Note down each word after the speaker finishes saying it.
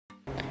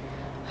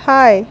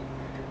Hi,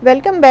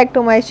 welcome back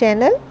to my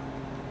channel.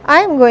 I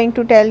am going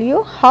to tell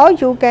you how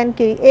you can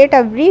create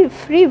a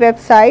free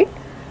website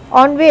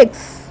on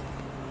Wix.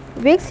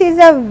 Wix is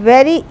a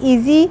very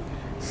easy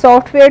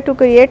software to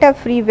create a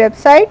free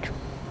website.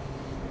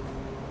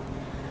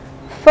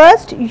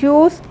 First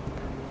you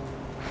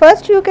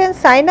can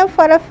sign up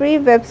for a free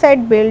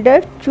website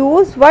builder.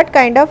 Choose what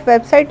kind of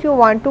website you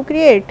want to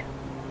create.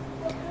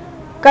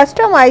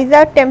 Customize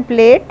a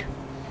template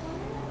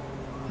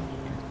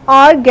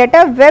or get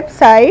a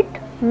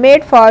website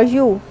made for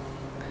you.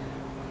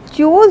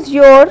 Choose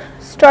your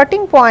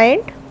starting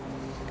point.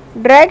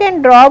 Drag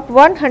and drop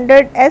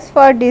 100 as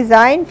for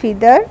design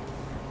feather.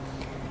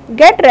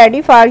 Get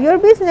ready for your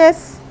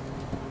business.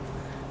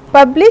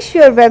 Publish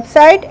your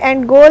website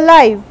and go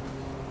live.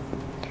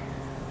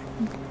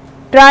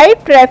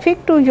 Drive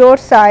traffic to your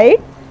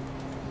site.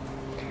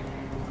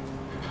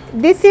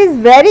 This is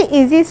very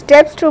easy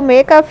steps to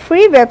make a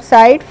free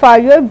website for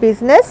your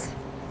business.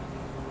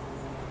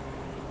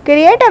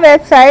 Create a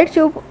website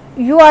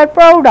you are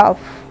proud of.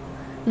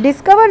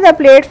 Discover the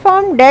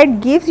platform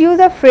that gives you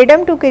the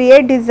freedom to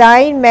create,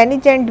 design,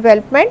 manage and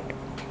development.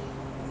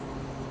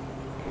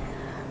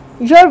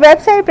 Your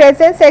website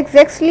presents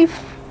exactly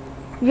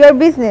your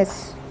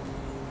business.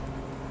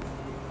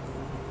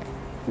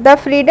 The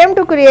freedom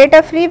to create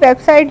a free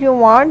website you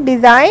want,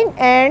 design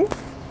and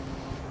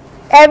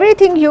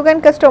everything you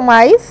can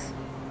customize.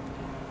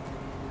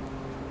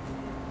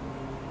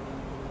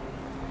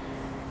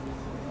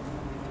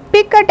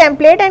 Pick a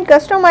template and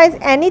customize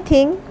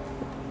anything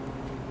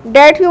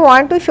that you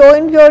want to show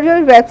in your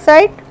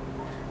website.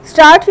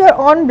 Start your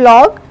own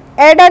blog.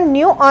 Add a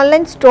new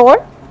online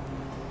store.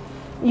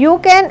 You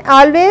can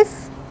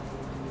always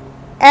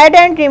add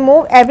and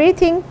remove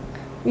everything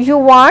you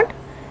want.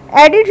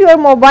 Edit your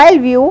mobile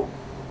view.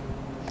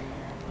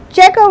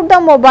 Check out the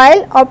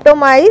mobile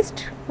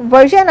optimized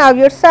version of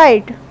your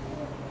site.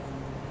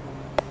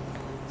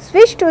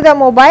 Switch to the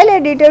mobile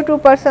editor to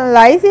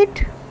personalize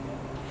it.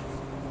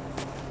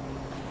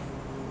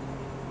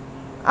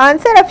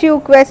 Answer a few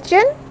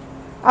questions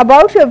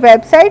about your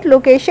website,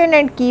 location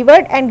and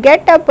keyword and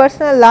get a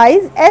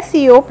personalized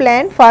SEO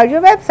plan for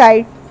your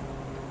website.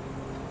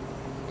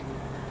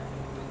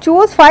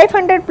 Choose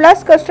 500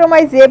 plus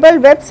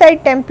customizable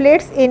website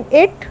templates in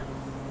it.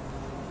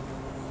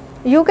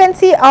 You can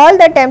see all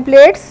the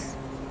templates.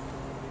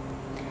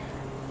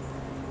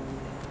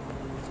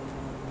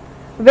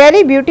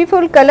 Very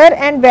beautiful color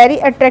and very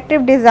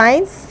attractive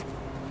designs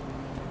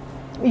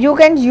you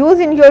can use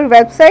in your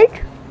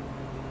website.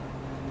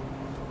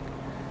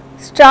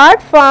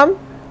 Start from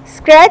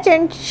scratch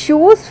and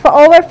choose for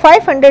over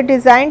 500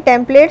 design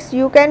templates.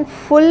 You can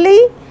fully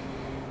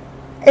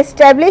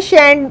establish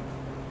and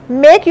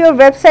make your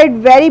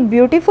website very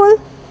beautiful.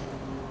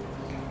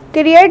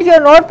 Create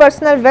your own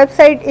personal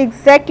website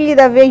exactly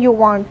the way you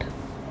want.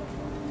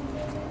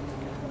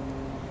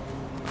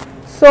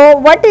 So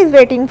what is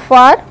waiting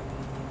for?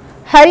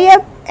 Hurry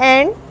up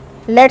and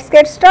let's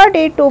get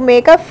started to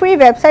make a free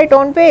website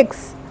on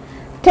Wix.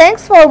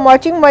 Thanks for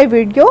watching my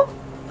video.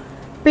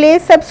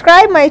 Please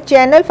subscribe my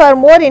channel for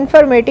more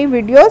informative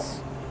videos.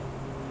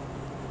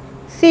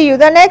 See you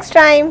the next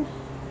time.